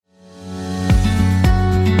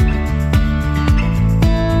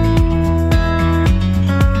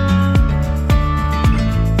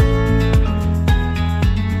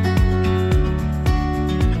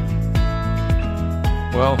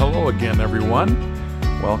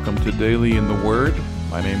everyone. Welcome to Daily in the Word.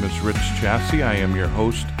 My name is Rich Chassie. I am your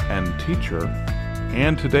host and teacher.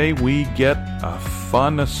 And today we get a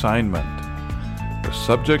fun assignment. The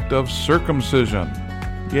subject of circumcision.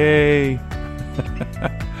 Yay!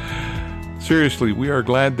 Seriously, we are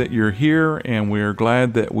glad that you're here, and we are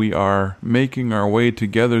glad that we are making our way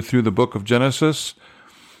together through the book of Genesis.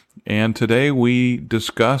 And today we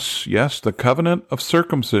discuss, the covenant of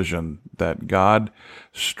circumcision that God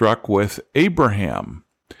struck with Abraham.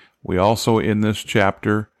 We also, in this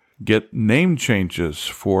chapter, get name changes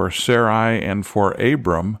for Sarai and for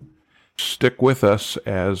Abram. Stick with us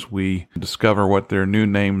as we discover what their new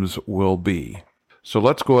names will be. So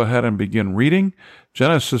let's go ahead and begin reading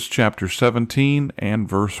Genesis chapter 17 and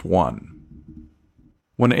verse 1.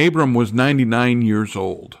 When Abram was 99 years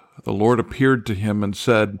old, the Lord appeared to him and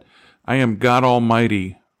said, I am God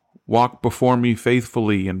Almighty. Walk before me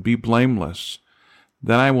faithfully and be blameless.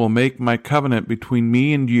 Then I will make my covenant between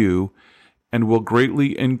me and you, and will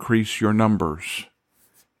greatly increase your numbers.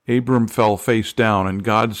 Abram fell face down, and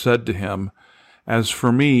God said to him, As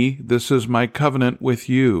for me, this is my covenant with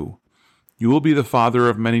you. You will be the father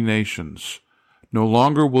of many nations. No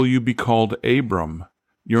longer will you be called Abram.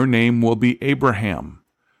 Your name will be Abraham.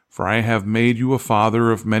 For I have made you a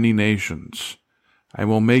father of many nations. I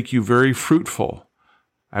will make you very fruitful.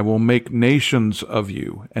 I will make nations of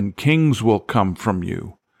you, and kings will come from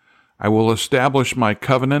you. I will establish my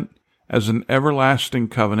covenant as an everlasting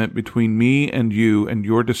covenant between me and you and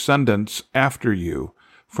your descendants after you,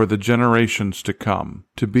 for the generations to come,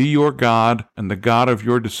 to be your God and the God of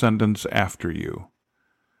your descendants after you.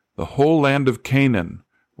 The whole land of Canaan,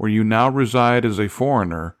 where you now reside as a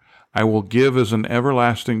foreigner, I will give as an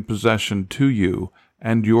everlasting possession to you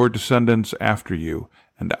and your descendants after you,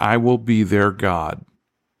 and I will be their God.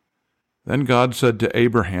 Then God said to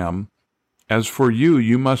Abraham, As for you,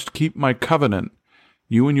 you must keep my covenant,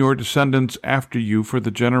 you and your descendants after you for the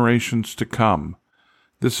generations to come.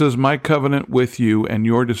 This is my covenant with you and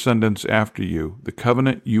your descendants after you, the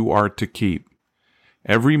covenant you are to keep.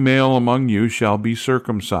 Every male among you shall be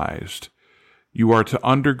circumcised. You are to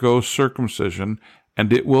undergo circumcision,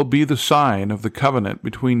 and it will be the sign of the covenant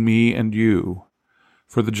between me and you.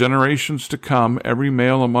 For the generations to come, every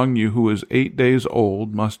male among you who is 8 days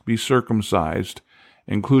old must be circumcised,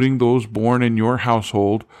 including those born in your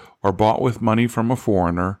household or bought with money from a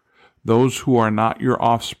foreigner, those who are not your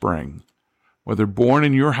offspring. Whether born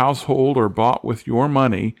in your household or bought with your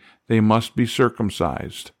money, they must be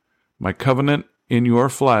circumcised. My covenant in your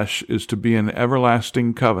flesh is to be an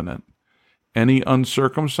everlasting covenant. Any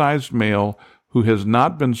uncircumcised male who has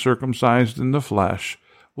not been circumcised in the flesh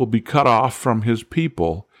will be cut off from his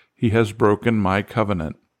people. He has broken my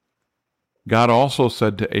covenant. God also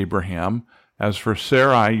said to Abraham, As for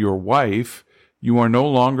Sarai, your wife, you are no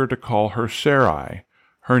longer to call her Sarai.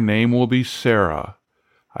 Her name will be Sarah.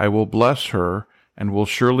 I will bless her, and will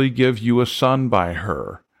surely give you a son by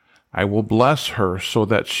her. I will bless her so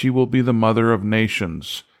that she will be the mother of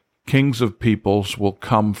nations. Kings of peoples will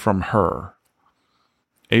come from her.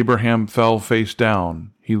 Abraham fell face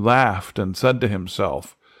down. He laughed and said to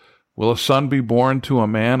himself, Will a son be born to a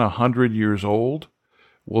man 100 years old?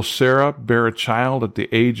 Will Sarah bear a child at the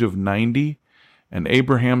age of 90? And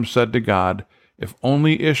Abraham said to God, If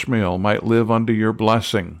only Ishmael might live under your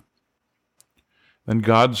blessing. Then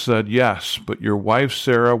God said, Yes, but your wife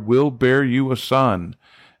Sarah will bear you a son,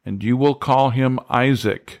 and you will call him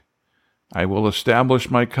Isaac. I will establish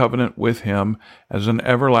my covenant with him as an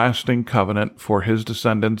everlasting covenant for his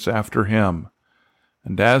descendants after him.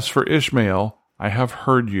 And as for Ishmael, I have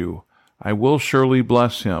heard you. I will surely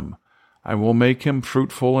bless him. I will make him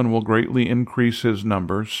fruitful and will greatly increase his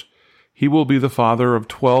numbers. He will be the father of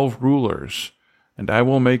 12 rulers, and I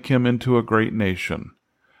will make him into a great nation.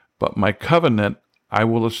 But my covenant I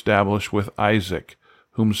will establish with Isaac,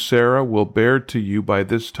 whom Sarah will bear to you by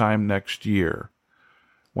this time next year.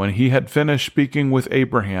 When he had finished speaking with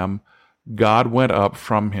Abraham, God went up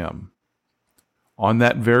from him. On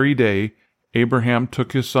that very day, Abraham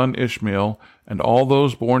took his son Ishmael and all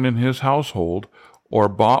those born in his household, or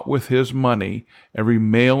bought with his money, every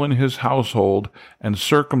male in his household, and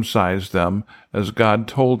circumcised them, as God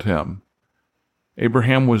told him.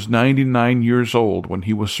 Abraham was 99 years old when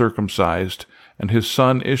he was circumcised, and his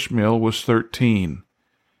son Ishmael was 13.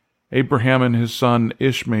 Abraham and his son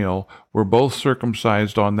Ishmael were both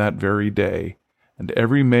circumcised on that very day, and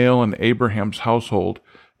every male in Abraham's household,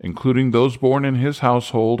 including those born in his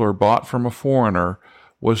household or bought from a foreigner,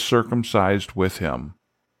 was circumcised with him.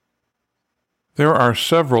 There are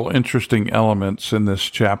several interesting elements in this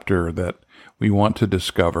chapter that we want to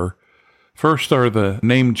discover. First are the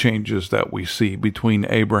name changes that we see between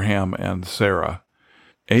Abraham and Sarah.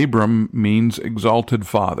 Abram means exalted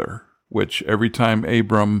father, which every time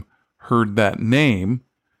Abram heard that name,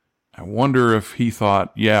 I wonder if he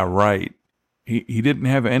thought, yeah, right. He didn't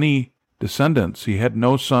have any descendants. He had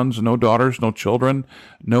no sons, no daughters, no children,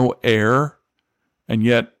 no heir, and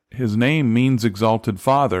yet his name means exalted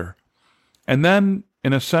father. And then,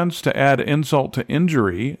 in a sense, to add insult to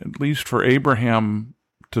injury, at least for Abraham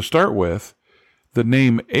to start with, the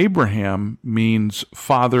name Abraham means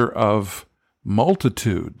father of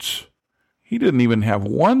multitudes. He didn't even have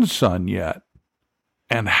one son yet.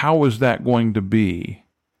 And how is that going to be?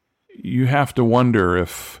 You have to wonder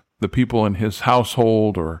if the people in his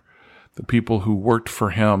household or the people who worked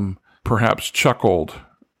for him perhaps chuckled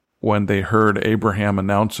when they heard Abraham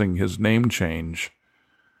announcing his name change,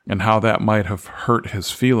 and how that might have hurt his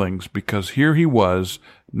feelings, because here he was,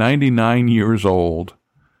 99 years old,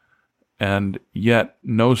 and yet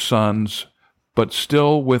no sons, but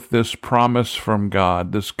still with this promise from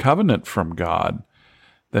God, this covenant from God,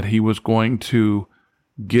 that he was going to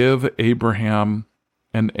give Abraham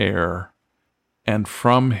an heir, and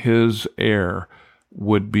from his heir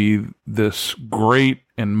would be this great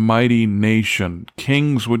and mighty nation.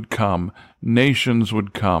 Kings would come, nations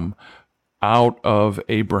would come out of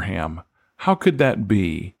Abraham. How could that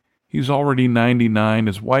be? He's already 99,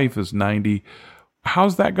 his wife is 90.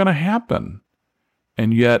 How's that going to happen?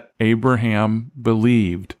 And yet Abraham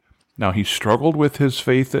believed. Now, he struggled with his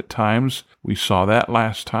faith at times. We saw that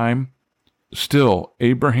last time. Still,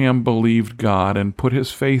 Abraham believed God and put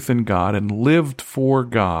his faith in God and lived for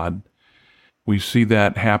God. We see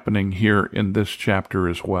that happening here in this chapter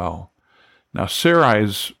as well. Now,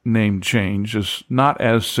 Sarai's name change is not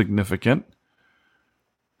as significant.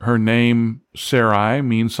 Her name, Sarai,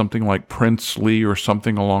 means something like princely or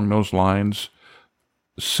something along those lines.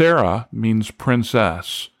 Sarah means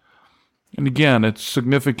princess. And again, it's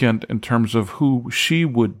significant in terms of who she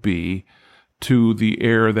would be to the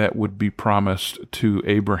heir that would be promised to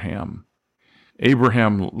Abraham.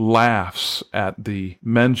 Abraham laughs at the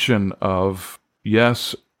mention of,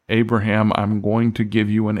 yes, Abraham, I'm going to give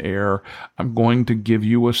you an heir. I'm going to give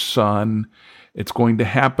you a son. It's going to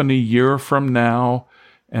happen a year from now.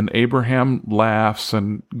 And Abraham laughs,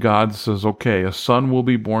 and God says, okay, a son will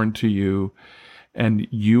be born to you, and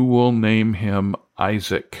you will name him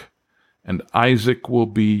Isaac. And Isaac will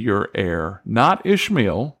be your heir. Not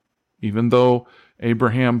Ishmael, even though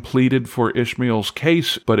Abraham pleaded for Ishmael's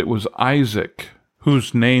case, but it was Isaac,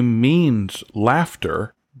 whose name means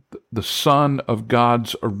laughter, the son of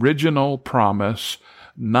God's original promise,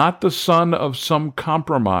 not the son of some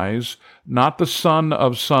compromise, not the son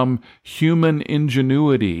of some human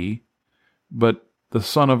ingenuity, but the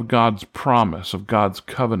son of God's promise, of God's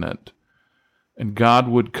covenant. And God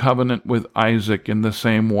would covenant with Isaac in the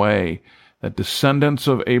same way, that descendants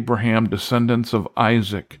of Abraham, descendants of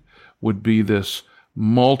Isaac, would be this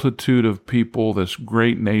multitude of people, this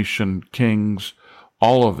great nation, kings,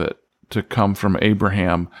 all of it to come from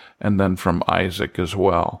Abraham and then from Isaac as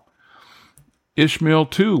well. Ishmael,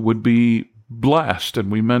 too, would be blessed, and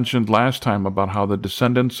we mentioned last time about how the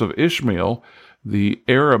descendants of Ishmael, the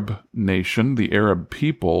Arab nation, the Arab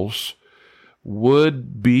peoples,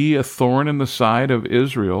 would be a thorn in the side of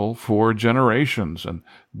Israel for generations, and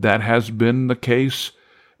that has been the case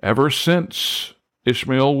ever since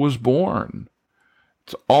Ishmael was born.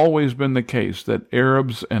 It's always been the case that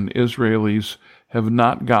Arabs and Israelis have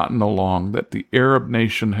not gotten along, that the Arab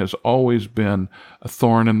nation has always been a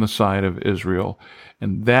thorn in the side of Israel,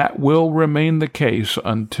 and that will remain the case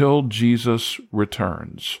until Jesus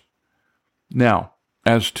returns. Now,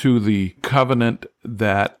 as to the covenant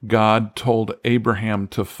that God told Abraham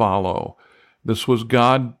to follow, this was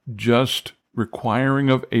God just requiring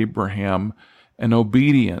of Abraham an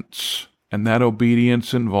obedience, and that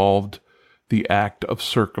obedience involved the act of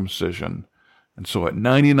circumcision. And so at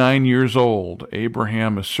 99 years old,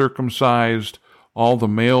 Abraham is circumcised. All the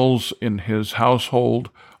males in his household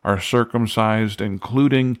are circumcised,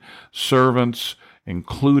 including servants,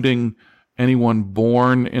 including anyone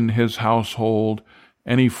born in his household,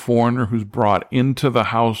 any foreigner who's brought into the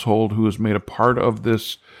household, who is made a part of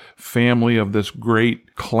this family, of this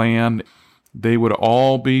great clan. They would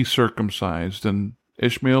all be circumcised. And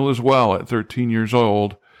Ishmael as well, at 13 years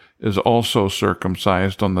old, is also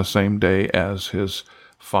circumcised on the same day as his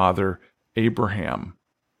father Abraham.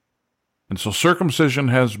 And so circumcision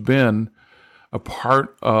has been a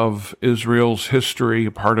part of Israel's history,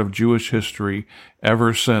 a part of Jewish history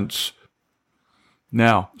ever since.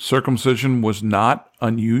 Now, circumcision was not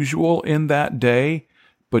unusual in that day,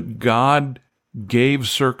 but God gave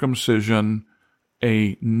circumcision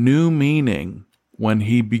a new meaning when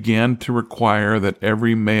he began to require that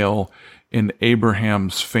every male in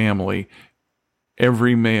Abraham's family,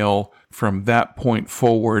 every male from that point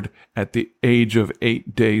forward at the age of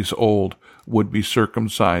 8 days old, would be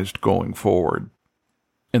circumcised going forward.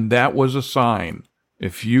 And that was a sign.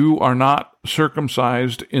 If you are not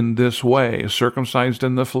circumcised in this way, circumcised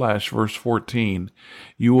in the flesh, verse 14,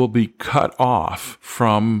 you will be cut off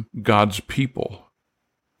from God's people.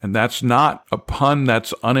 And that's not a pun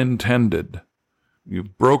that's unintended.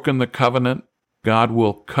 You've broken the covenant, God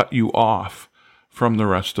will cut you off from the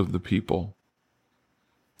rest of the people.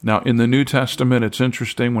 Now, in the New Testament, it's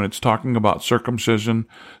interesting when it's talking about circumcision.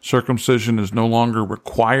 Circumcision is no longer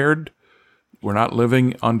required. We're not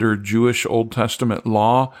living under Jewish Old Testament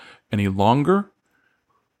law any longer.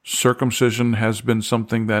 Circumcision has been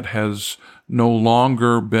something that has no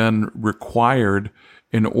longer been required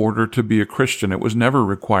in order to be a Christian. It was never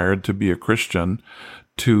required to be a Christian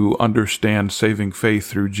to understand saving faith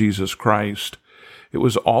through Jesus Christ. It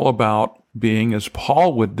was all about being, as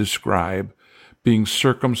Paul would describe, being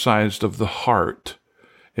circumcised of the heart.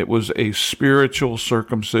 It was a spiritual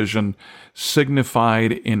circumcision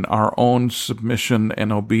signified in our own submission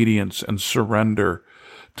and obedience and surrender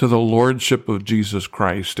to the lordship of Jesus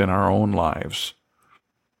Christ in our own lives.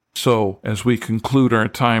 So, as we conclude our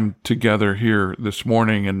time together here this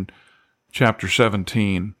morning in chapter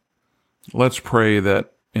 17, let's pray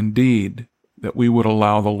that indeed that we would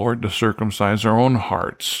allow the Lord to circumcise our own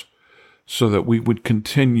hearts so that we would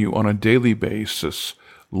continue on a daily basis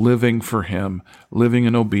living for Him, living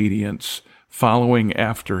in obedience, following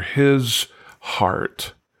after His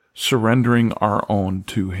heart, surrendering our own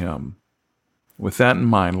to Him. With that in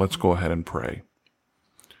mind, let's go ahead and pray.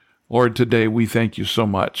 Lord, today we thank you so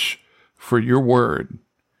much for your word,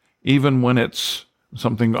 even when it's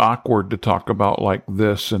something awkward to talk about like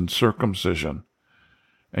this and circumcision.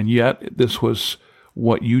 And yet this was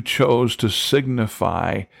what you chose to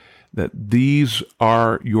signify that these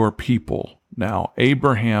are your people. Now,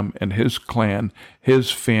 Abraham and his clan,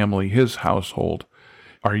 his family, his household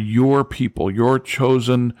are your people, your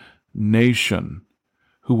chosen nation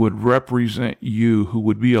who would represent you, who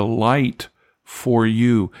would be a light for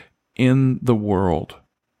you in the world,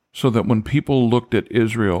 so that when people looked at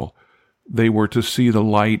Israel, they were to see the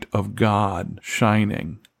light of God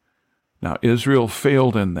shining. Now, Israel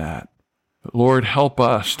failed in that. But Lord, help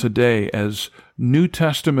us today as New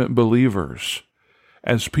Testament believers,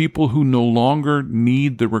 as people who no longer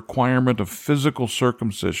need the requirement of physical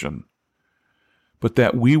circumcision, but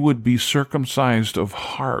that we would be circumcised of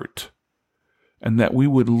heart, and that we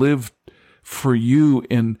would live for you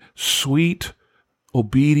in sweet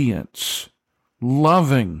obedience,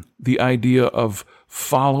 loving the idea of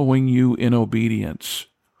following you in obedience.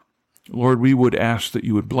 Lord, we would ask that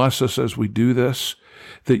you would bless us as we do this,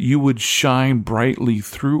 that you would shine brightly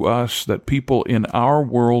through us, that people in our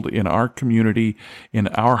world, in our community, in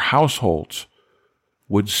our households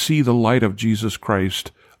would see the light of Jesus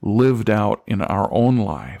Christ lived out in our own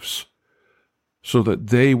lives, so that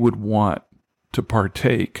they would want to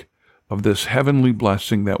partake of this heavenly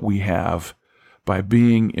blessing that we have by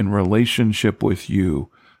being in relationship with you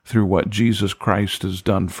through what Jesus Christ has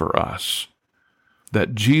done for us.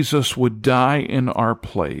 That Jesus would die in our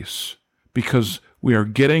place, because we are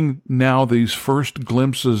getting now these first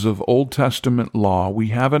glimpses of Old Testament law. We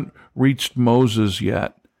haven't reached Moses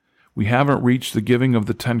yet. We haven't reached the giving of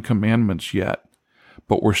the Ten Commandments yet,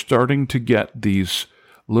 but we're starting to get these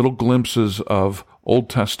little glimpses of Old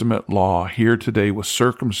Testament law here today with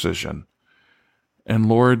circumcision. And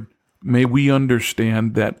Lord, may we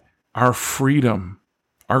understand that our freedom,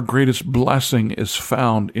 our greatest blessing, is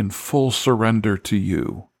found in full surrender to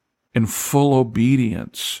you, in full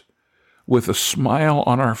obedience, with a smile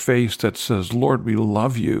on our face that says, Lord, we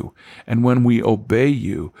love you. And when we obey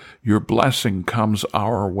you, your blessing comes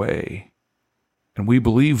our way. And we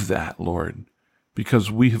believe that, Lord, because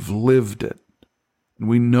we have lived it. And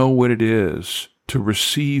we know what it is to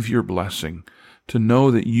receive your blessing, to know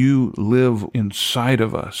that you live inside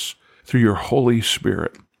of us through your Holy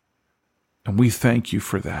Spirit. And we thank you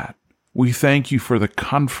for that. We thank you for the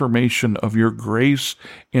confirmation of your grace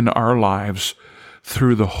in our lives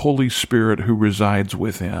through the Holy Spirit who resides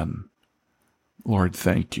within. Lord,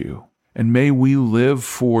 thank you. And may we live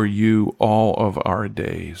for you all of our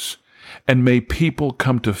days. And may people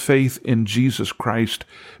come to faith in Jesus Christ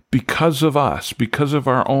because of us, because of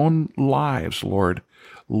our own lives, Lord,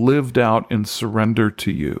 lived out in surrender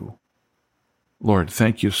to you. Lord,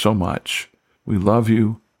 thank you so much. We love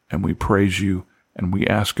you and we praise you, and we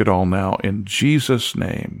ask it all now in Jesus'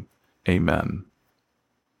 name. Amen.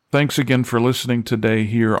 Thanks again for listening today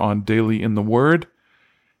here on Daily in the Word.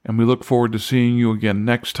 And we look forward to seeing you again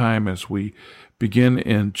next time as we begin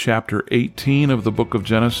in chapter 18 of the book of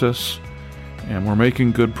Genesis. And we're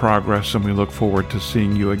making good progress, and we look forward to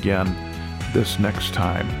seeing you again this next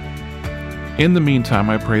time. In the meantime,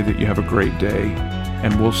 I pray that you have a great day,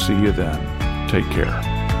 and we'll see you then. Take care.